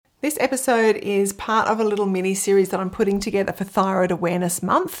This episode is part of a little mini series that I'm putting together for Thyroid Awareness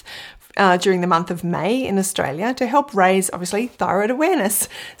Month during the month of May in Australia to help raise, obviously, thyroid awareness.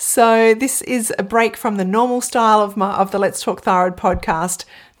 So this is a break from the normal style of the Let's Talk Thyroid podcast.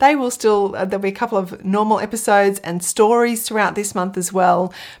 There'll be a couple of normal episodes and stories throughout this month as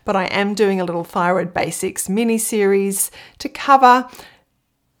well, but I am doing a little Thyroid Basics mini series to cover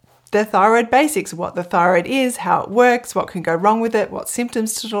the thyroid basics, what the thyroid is, how it works, what can go wrong with it, what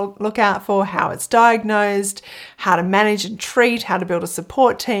symptoms to look out for, how it's diagnosed, how to manage and treat, how to build a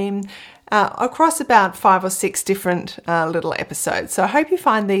support team, across about 5 or 6 different little episodes. So I hope you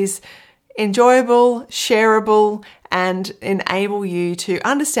find these enjoyable, shareable, and enable you to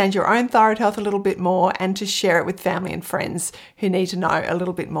understand your own thyroid health a little bit more and to share it with family and friends who need to know a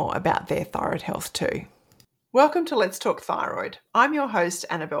little bit more about their thyroid health too. Welcome to Let's Talk Thyroid. I'm your host,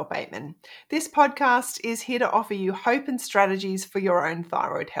 Annabelle Bateman. This podcast is here to offer you hope and strategies for your own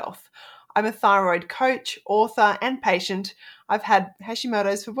thyroid health. I'm a thyroid coach, author, and patient. I've had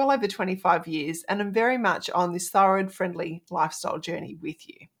Hashimoto's for well over 25 years, and I'm very much on this thyroid-friendly lifestyle journey with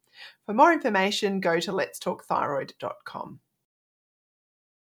you. For more information, go to letstalkthyroid.com.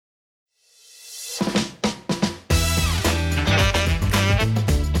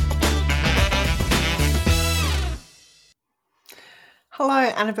 Hello,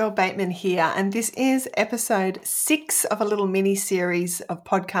 Annabelle Bateman here, and this is episode 6 of a little mini series of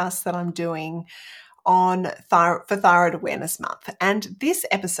podcasts that I'm doing for Thyroid Awareness Month. And this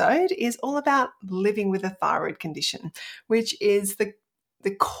episode is all about living with a thyroid condition, which is the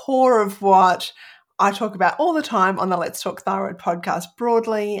core of what I talk about all the time on the Let's Talk Thyroid podcast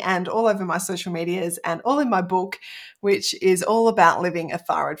broadly and all over my social medias and all in my book, which is all about living a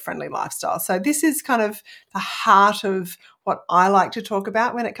thyroid-friendly lifestyle. So this is kind of the heart of what I like to talk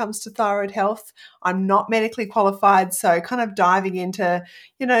about when it comes to thyroid health. I'm not medically qualified, so kind of diving into,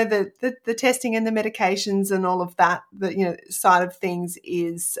 the testing and the medications and all of that, side of things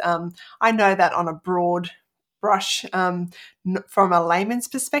is, I know that on a broad brush from a layman's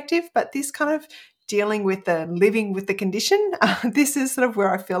perspective, but this kind of dealing with living with the condition, this is sort of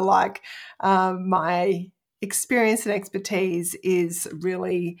where I feel like my experience and expertise is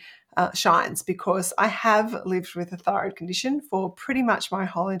really shines, because I have lived with a thyroid condition for pretty much my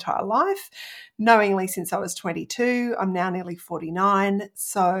whole entire life, knowingly since I was 22. I'm now nearly 49,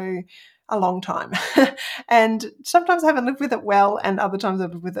 so a long time. And sometimes I haven't lived with it well, and other times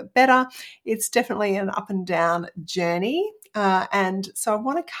I've lived with it better. It's definitely an up and down journey. And so I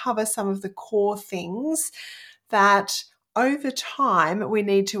want to cover some of the core things that over time we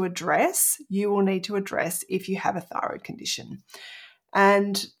need to address, you will need to address if you have a thyroid condition.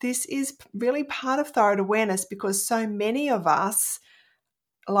 And this is really part of thyroid awareness, because so many of us,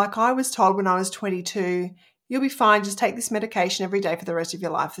 like I was told when I was 22, you'll be fine, just take this medication every day for the rest of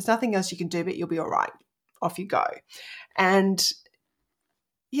your life. There's nothing else you can do, but you'll be all right. Off you go. And,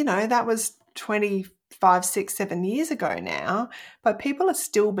 that was 25, 6, 7 years ago now, but people are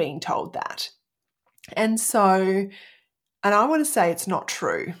still being told that. And I want to say it's not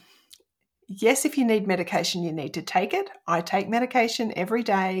true. Yes, if you need medication, you need to take it. I take medication every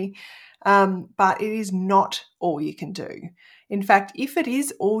day, but it is not all you can do. In fact, if it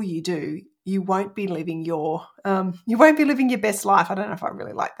is all you do, you won't be living your best life. I don't know if I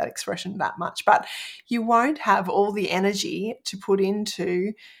really like that expression that much, but you won't have all the energy to put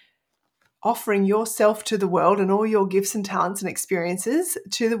into offering yourself to the world and all your gifts and talents and experiences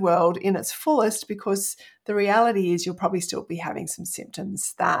to the world in its fullest, because the reality is you'll probably still be having some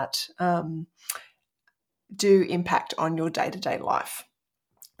symptoms that do impact on your day-to-day life.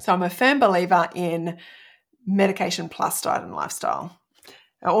 So I'm a firm believer in medication plus diet and lifestyle.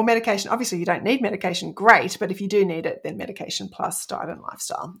 Or medication, obviously you don't need medication, great, but if you do need it, then medication plus diet and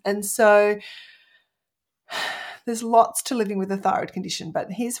lifestyle. And so there's lots to living with a thyroid condition,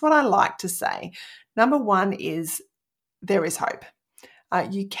 but here's what I like to say. Number one is there is hope.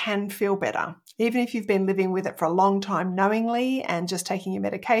 You can feel better. Even if you've been living with it for a long time knowingly and just taking your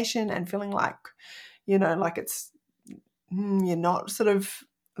medication and feeling like, like it's, you're not sort of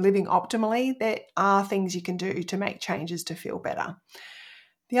living optimally, there are things you can do to make changes to feel better.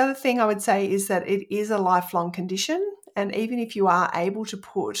 The other thing I would say is that it is a lifelong condition, and even if you are able to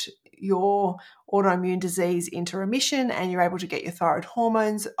put your autoimmune disease into remission and you're able to get your thyroid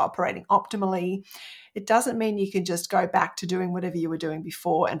hormones operating optimally, it doesn't mean you can just go back to doing whatever you were doing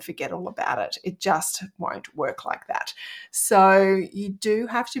before and forget all about it. It just won't work like that. So you do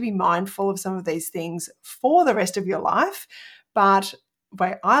have to be mindful of some of these things for the rest of your life. But the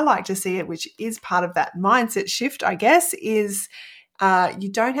way I like to see it, which is part of that mindset shift, I guess, is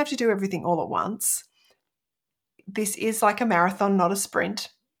you don't have to do everything all at once. This is like a marathon, not a sprint.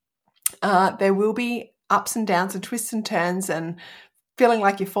 there will be ups and downs and twists and turns and feeling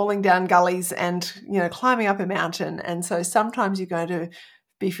like you're falling down gullies and, climbing up a mountain. And so sometimes you're going to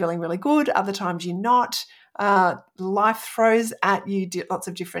be feeling really good. Other times you're not. Life throws at you lots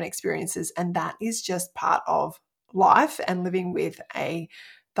of different experiences, and that is just part of life and living with a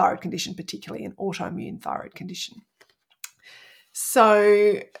thyroid condition, particularly an autoimmune thyroid condition.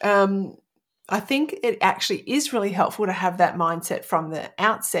 So I think it actually is really helpful to have that mindset from the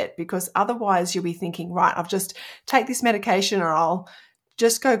outset, because otherwise you'll be thinking, right, I'll just take this medication, or I'll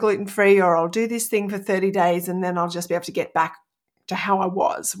just go gluten-free, or I'll do this thing for 30 days and then I'll just be able to get back to how I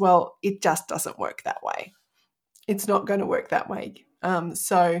was. Well, it just doesn't work that way. It's not going to work that way.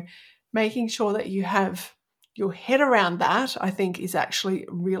 So making sure that you have your head around that, I think, is actually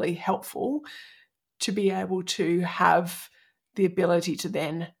really helpful to be able to have the ability to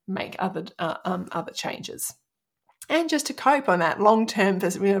then make other changes, and just to cope on that long-term,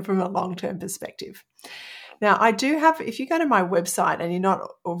 from a long-term perspective. Now, I do have, if you go to my website and you're not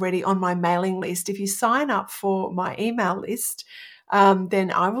already on my mailing list, if you sign up for my email list,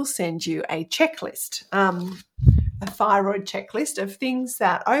 then I will send you a checklist, a thyroid checklist of things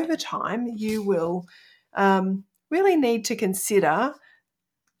that over time you will really need to consider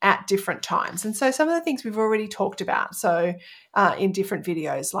at different times. And so some of the things we've already talked about, so in different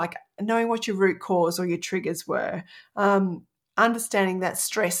videos, like knowing what your root cause or your triggers were, understanding that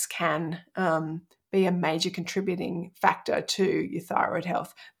stress can be a major contributing factor to your thyroid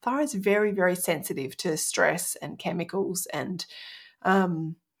health. Thyroid is very, very sensitive to stress and chemicals, and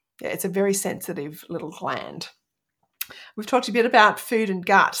it's a very sensitive little gland. We've talked a bit about food and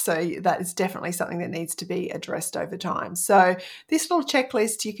gut, so that is definitely something that needs to be addressed over time. So this little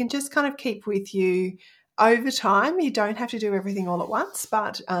checklist you can just kind of keep with you over time. You don't have to do everything all at once,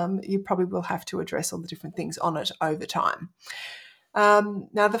 but you probably will have to address all the different things on it over time.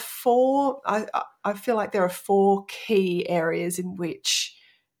 Now, I feel like there are 4 key areas in which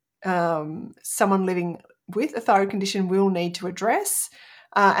someone living with a thyroid condition will need to address.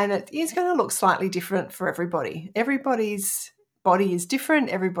 And it is going to look slightly different for everybody. Everybody's body is different.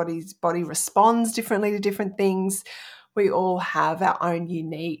 Everybody's body responds differently to different things. We all have our own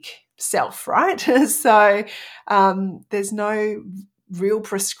unique self, right? So there's no real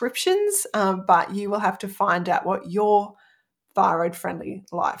prescriptions, but you will have to find out what your thyroid-friendly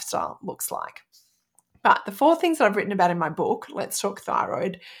lifestyle looks like. But the 4 things that I've written about in my book, Let's Talk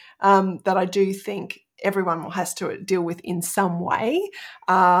Thyroid, that I do think everyone has to deal with in some way.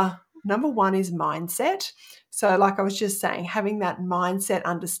 Number 1 is mindset. So like I was just saying, having that mindset,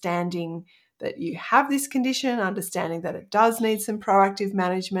 understanding that you have this condition, understanding that it does need some proactive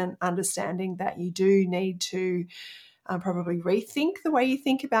management, understanding that you do need to probably rethink the way you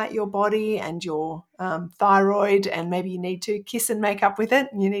think about your body and your thyroid, and maybe you need to kiss and make up with it.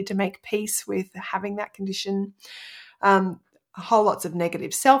 You need to make peace with having that condition. Whole lots of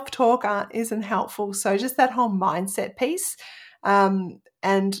negative self-talk isn't helpful. So just that whole mindset piece.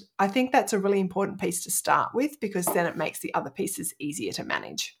 And I think that's a really important piece to start with, because then it makes the other pieces easier to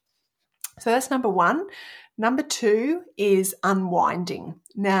manage. So that's number 1. Number 2 is unwinding.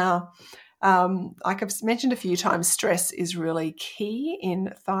 Now, like I've mentioned a few times, stress is really key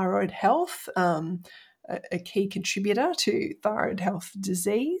in thyroid health, a key contributor to thyroid health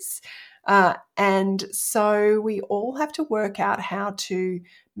disease. And so we all have to work out how to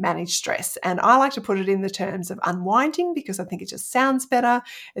manage stress. And I like to put it in the terms of unwinding, because I think it just sounds better.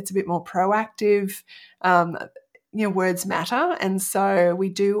 It's a bit more proactive. Words matter. And so we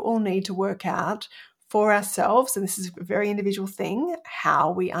do all need to work out for ourselves, and this is a very individual thing,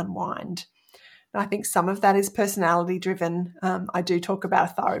 how we unwind. And I think some of that is personality driven. I do talk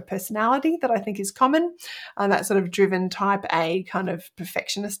about a thyroid personality that I think is common, that sort of driven type A, kind of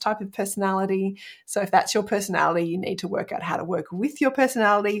perfectionist type of personality. So if that's your personality, you need to work out how to work with your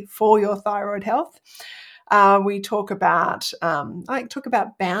personality for your thyroid health. We talk about, I talk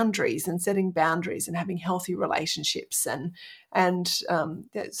about boundaries and setting boundaries and having healthy relationships, and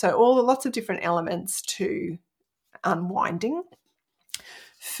so lots of different elements to unwinding.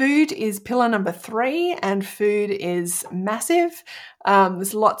 Food is pillar number 3, and food is massive.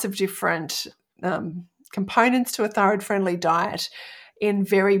 There's lots of different components to a thyroid-friendly diet. In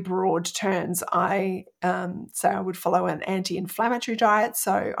very broad terms, I say I would follow an anti-inflammatory diet.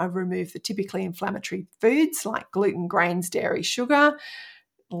 So I remove the typically inflammatory foods like gluten, grains, dairy, sugar,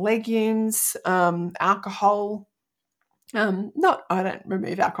 legumes, alcohol. I don't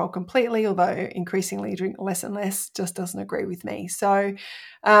remove alcohol completely, although increasingly drink less and less just doesn't agree with me. So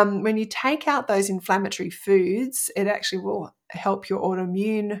when you take out those inflammatory foods, it actually will help your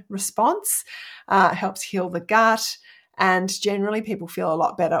autoimmune response, helps heal the gut, And generally people feel a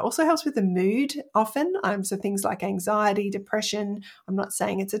lot better. Also helps with the mood often. So things like anxiety, depression. I'm not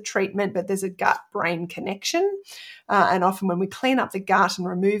saying it's a treatment, but there's a gut-brain connection. And often when we clean up the gut and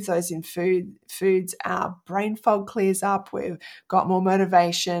remove those in foods, our brain fog clears up. We've got more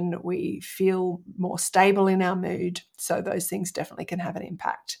motivation. We feel more stable in our mood. So those things definitely can have an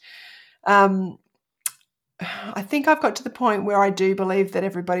impact. I think I've got to the point where I do believe that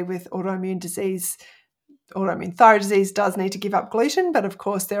everybody with autoimmune thyroid disease does need to give up gluten, but of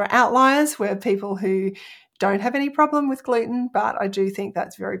course there are outliers where people who don't have any problem with gluten, but I do think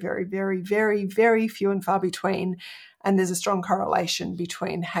that's very, very, very, very, very few and far between, and there's a strong correlation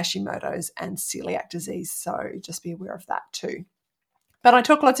between Hashimoto's and celiac disease, so just be aware of that too. But I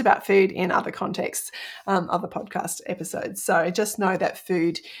talk lots about food in other contexts, other podcast episodes, so just know that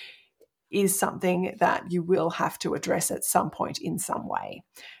food is something that you will have to address at some point in some way.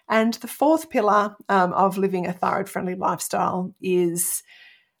 And the fourth pillar of living a thyroid-friendly lifestyle is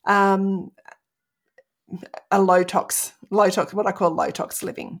a low tox, what I call low tox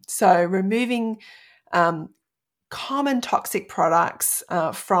living. So removing common toxic products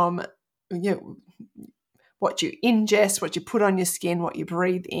from what you ingest, what you put on your skin, what you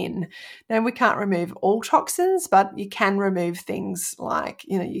breathe in. Now, we can't remove all toxins, but you can remove things like,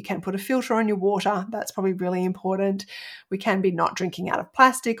 you can put a filter on your water. That's probably really important. We can be not drinking out of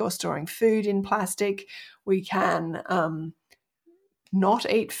plastic or storing food in plastic. We can not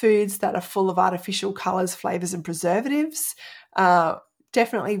eat foods that are full of artificial colors, flavors, and preservatives.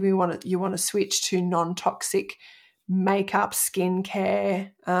 Definitely, you want to switch to non-toxic makeup,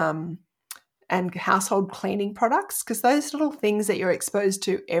 skincare, and household cleaning products, because those little things that you're exposed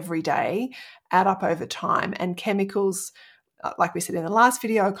to every day add up over time. And chemicals, like we said in the last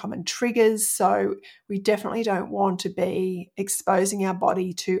video, are common triggers. So we definitely don't want to be exposing our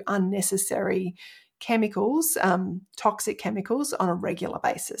body to unnecessary chemicals, toxic chemicals on a regular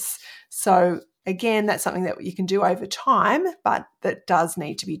basis. So again, that's something that you can do over time, but that does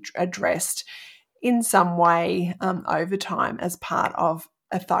need to be addressed in some way over time as part of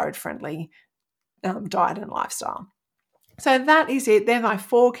a thyroid-friendly diet and lifestyle. So that is it. They're my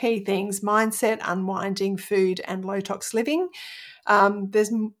 4 key things: mindset, unwinding, food, and low tox living.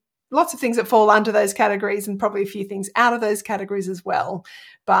 There's lots of things that fall under those categories and probably a few things out of those categories as well.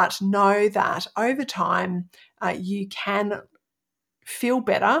 But know that over time, you can feel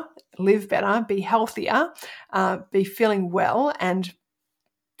better, live better, be healthier, be feeling well, and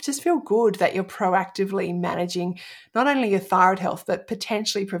just feel good that you're proactively managing not only your thyroid health, but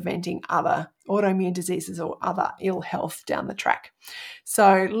potentially preventing other autoimmune diseases or other ill health down the track.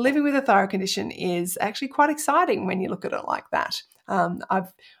 So living with a thyroid condition is actually quite exciting when you look at it like that.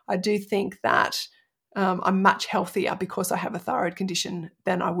 I do think that I'm much healthier because I have a thyroid condition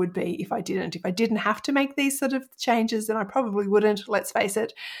than I would be if I didn't. If I didn't have to make these sort of changes, then I probably wouldn't, let's face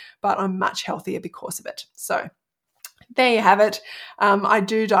it, but I'm much healthier because of it. So there you have it. I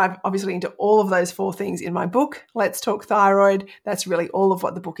do dive obviously into all of those 4 things in my book, Let's Talk Thyroid. That's really all of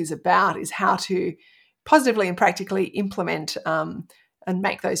what the book is about, is how to positively and practically implement and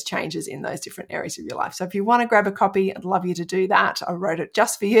make those changes in those different areas of your life. So if you want to grab a copy, I'd love you to do that. I wrote it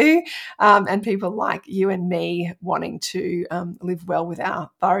just for you and people like you and me wanting to live well with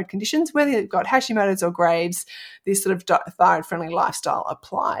our thyroid conditions. Whether you've got Hashimoto's or Graves', this sort of thyroid-friendly lifestyle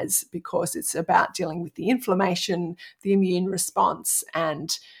applies, because it's about dealing with the inflammation, the immune response,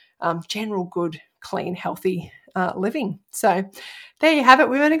 and general good, clean, healthy living. So there you have it.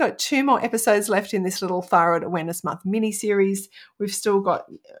 We've only got 2 more episodes left in this little Thyroid Awareness Month mini series.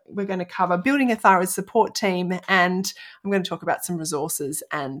 We're going to cover building a thyroid support team, and I'm going to talk about some resources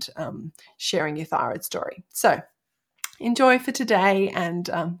and sharing your thyroid story. So enjoy for today, and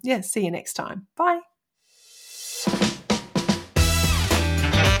see you next time. Bye.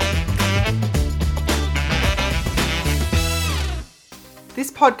 This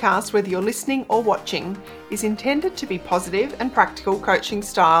podcast, whether you're listening or watching, is intended to be positive and practical coaching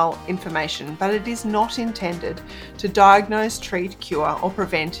style information, but it is not intended to diagnose, treat, cure, or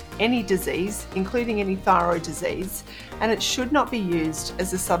prevent any disease, including any thyroid disease, and it should not be used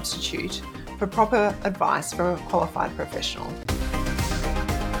as a substitute for proper advice from a qualified professional.